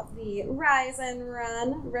about the Rise and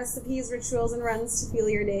Run, Recipes, Rituals, and Runs to Fuel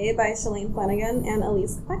Your Day by Shalane Flanagan and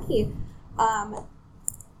Elise Kopecki.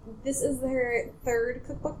 This is their third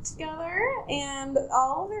cookbook together, and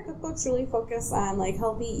all of their cookbooks really focus on like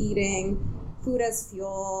healthy eating, food as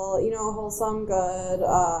fuel, wholesome, good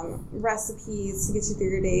recipes to get you through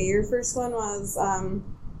your day. Your first one was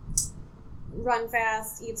Run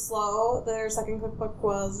Fast, Eat Slow. Their second cookbook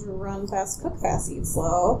was Run Fast, Cook Fast, Eat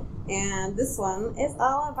Slow. And this one is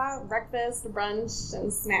all about breakfast, brunch,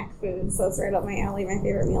 and snack food. So it's right up my alley, my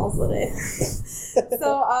favorite meals of the day.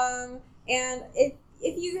 So, and if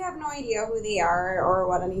you have no idea who they are or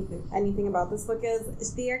what anything about this book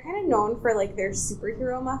is, they are kind of known for like their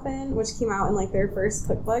superhero muffin, which came out in like their first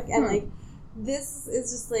cookbook, and like this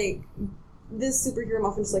is just like this superhero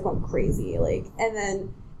muffin just like went crazy, like, and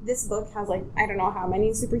then this book has like I don't know how many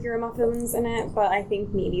superhero muffins in it, but I think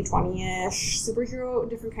maybe 20-ish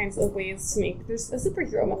different kinds of ways to make there's a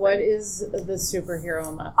superhero muffin. What is the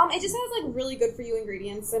superhero muffin? It just has like really good for you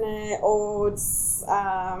ingredients in it. Oats,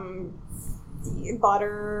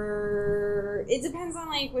 butter. It depends on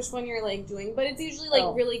like which one you're like doing, but it's usually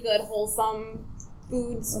like really good wholesome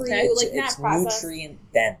foods for you, like not It's processed. nutrient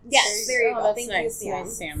dense. Yes, there you go. that's Thank nice. you, Sam.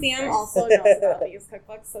 Nice, Sam. Sam also knows about these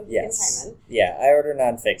cookbooks, so he Yes. can chime Yeah, I order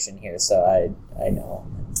nonfiction here, so I know.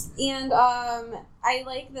 in. And I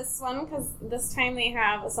like this one because this time they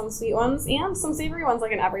have some sweet ones and some savory ones,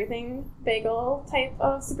 like an everything bagel type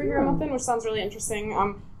of superhero muffin, which sounds really interesting.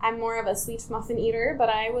 I'm more of a sweet muffin eater, but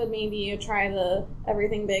I would maybe try the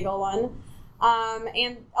everything bagel one.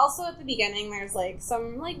 And also at the beginning, there's like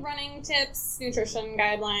some like running tips, nutrition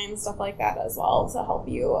guidelines, stuff like that as well to help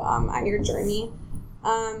you on your journey.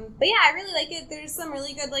 But yeah, I really like it. There's some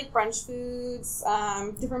really good like brunch foods,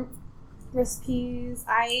 different recipes.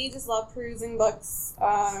 I just love perusing books,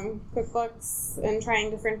 cookbooks, and trying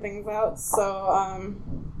different things out. So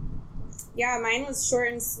yeah, mine was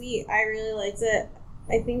short and sweet. I really liked it.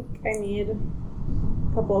 I think I made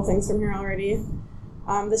a couple of things from here already.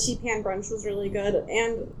 The sheet pan brunch was really good,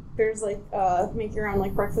 and there's like make your own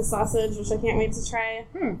like breakfast sausage, which I can't wait to try.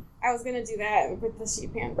 I was gonna do that with the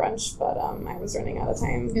sheet pan brunch, but I was running out of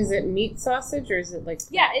time. Is it meat sausage or is it like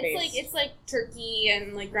Yeah, plant-based? it's like turkey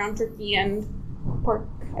and like ground turkey and pork,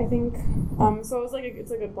 I think. So it was like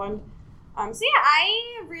it's a good blend. So yeah,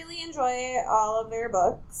 I really enjoy all of their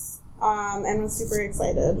books. And was super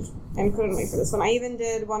excited and couldn't wait for this one. I even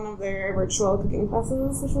did one of their virtual cooking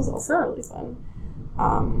classes, which was also really fun.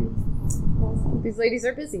 That was fun. These ladies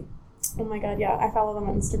are busy. Oh my god, yeah, I follow them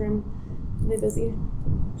on Instagram. They're busy.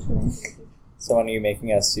 So when are you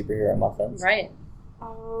making us superhero muffins? Right.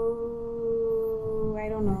 Oh, I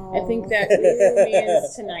don't know. I think that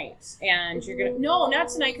is tonight. And you're going to... No, not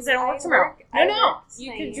tonight because I don't work tomorrow. I No. work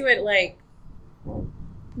You tonight. could do it like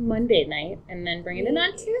Monday night and then bring it in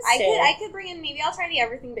on Tuesday. I could bring in, maybe I'll try the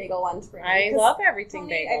everything bagel one to bring in. I love everything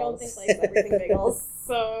Tony, bagels. I don't think likes everything bagels,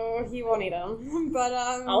 so he won't eat them. But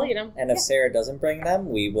I'll eat them. And if Sarah doesn't bring them,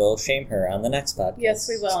 we will shame her on the next podcast. Yes,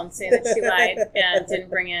 we will, and say that she lied and didn't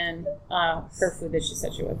bring in her food that she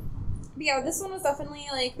said she would. But yeah, this one was definitely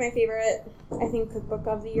like my favorite, I think, cookbook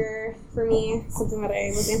of the year for me. Something that I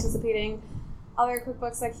was anticipating. Other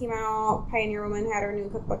cookbooks that came out, Pioneer Woman had her new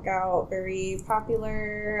cookbook out, very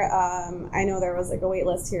popular. I know there was like a wait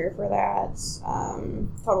list here for that.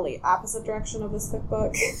 Totally opposite direction of this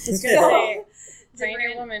cookbook. Just gonna say,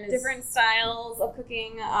 Pioneer Woman is different styles of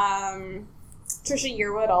cooking. Trisha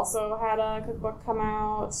Yearwood also had a cookbook come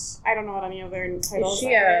out. I don't know what any of their titles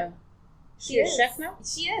are. She a chef now?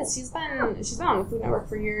 She is. She's been on the Food Network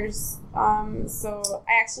for years. So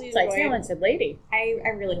I actually It's a talented lady. I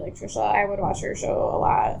really like Trisha. I would watch her show a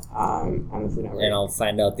lot on the Food Network. And I'll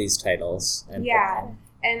find out these titles. And yeah,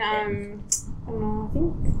 and I don't know. I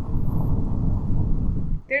think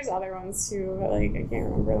there's other ones too, but like I can't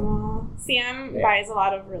remember them all. Sam buys a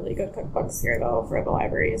lot of really good cookbooks here though for the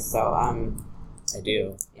libraries. So I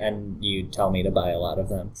do, and you tell me to buy a lot of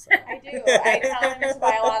them. So. I do. I tell him to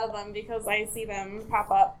buy a lot of them because I see them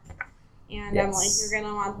pop up, and I'm like, "You're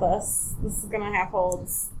gonna want this. This is gonna have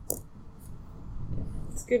holds."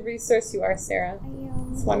 It's a good resource you are, Sarah. I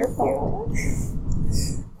am. It's wonderful.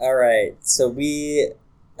 All right, so we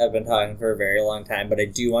have been talking for a very long time, but I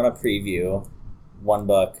do want to preview one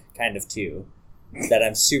book, kind of two, that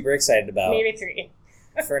I'm super excited about. Maybe three.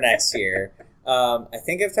 For next year. I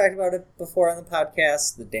think I've talked about it before on the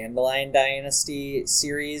podcast, the Dandelion Dynasty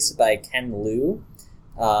series by Ken Liu.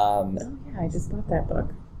 Oh yeah, I just bought that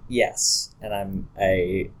book. Yes, and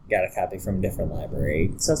I got a copy from a different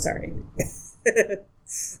library. So sorry.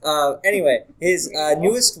 Anyway, his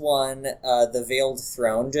newest one, The Veiled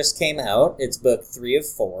Throne, just came out. It's book 3 of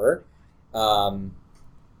 4.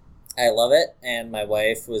 I love it, and my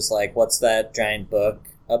wife was like, "What's that giant book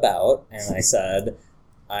about?" And I said,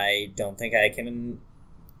 I don't think I can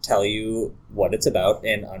tell you what it's about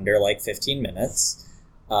in under like 15 minutes.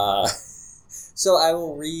 So I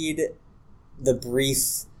will read the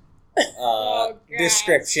brief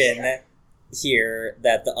description here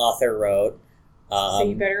that the author wrote. So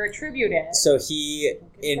you better attribute it. So he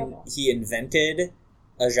invented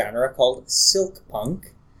a genre called silk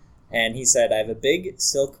punk, and he said, "I have a big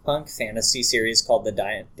silk punk fantasy series called the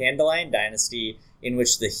Dandelion Dynasty, in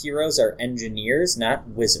which the heroes are engineers, not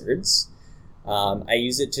wizards. I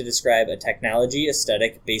use it to describe a technology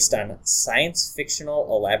aesthetic based on science-fictional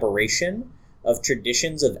elaboration of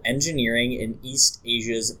traditions of engineering in East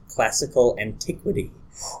Asia's classical antiquity."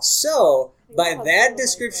 So, by that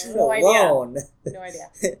description alone, no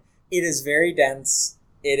idea. It is very dense.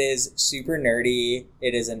 It is super nerdy.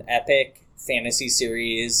 It is an epic fantasy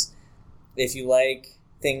series. If you like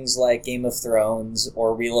things like Game of Thrones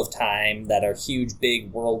or Wheel of Time that are huge,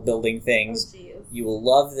 big world-building things, you will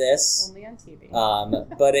love this. Only on TV.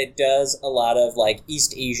 But it does a lot of like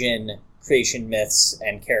East Asian creation myths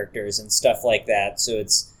and characters and stuff like that. So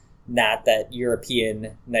it's not that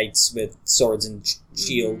European knights with swords and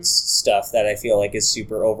shields stuff that I feel like is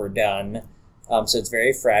super overdone. So it's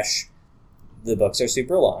very fresh. The books are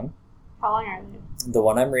super long. How long are they? The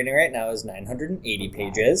one I'm reading right now is 980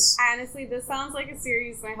 pages. Honestly, this sounds like a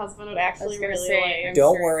series my husband would actually really like. I'm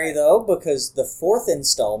Don't sure worry, though, because the 4th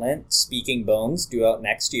installment, Speaking Bones, due out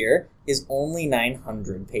next year, is only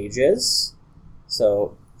 900 pages.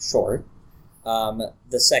 So, short.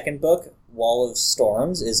 The second book, Wall of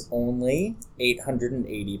Storms, is only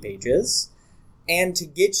 880 pages. And to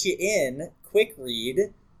get you in, quick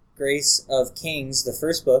read, Grace of Kings, the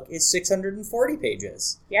first book, is 640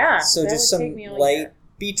 pages. Yeah. So just some light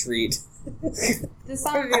beach read. This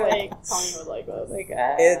sounds like Tony would like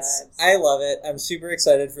this. I love it. I'm super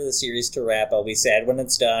excited for the series to wrap. I'll be sad when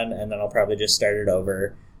it's done, and then I'll probably just start it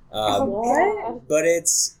over. What? But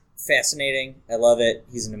it's fascinating. I love it.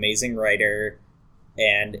 He's an amazing writer.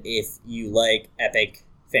 And if you like epic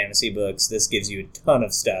fantasy books, this gives you a ton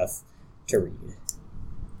of stuff to read.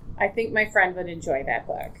 I think my friend would enjoy that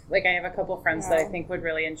book. Like, I have a couple friends that I think would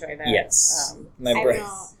really enjoy that. Yes. My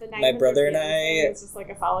brother and I... It's just like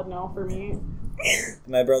a solid no for me.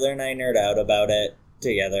 My brother and I nerd out about it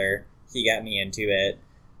together. He got me into it.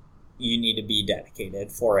 You need to be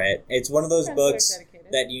dedicated for it. It's one of those books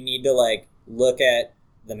that you need to, like, look at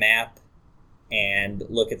the map and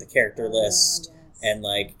look at the character list and,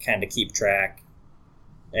 like, kind of keep track.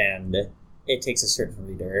 And it takes a certain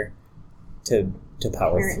reader to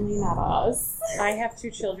power. Apparently not us. I have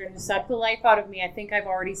 2 children who suck the life out of me. I think I've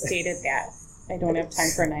already stated that. I don't have time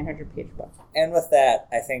for a 900-page book. And with that,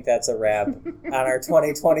 I think that's a wrap on our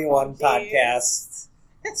 2021 podcast.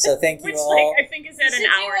 So thank you Which, all. I think is at an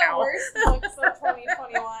hour now. Worst books of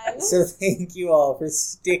 2021. So thank you all for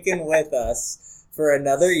sticking with us for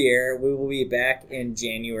another year. We will be back in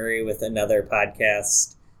January with another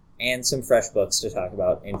podcast and some fresh books to talk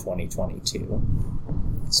about in 2022.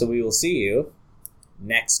 So we will see you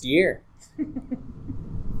next year.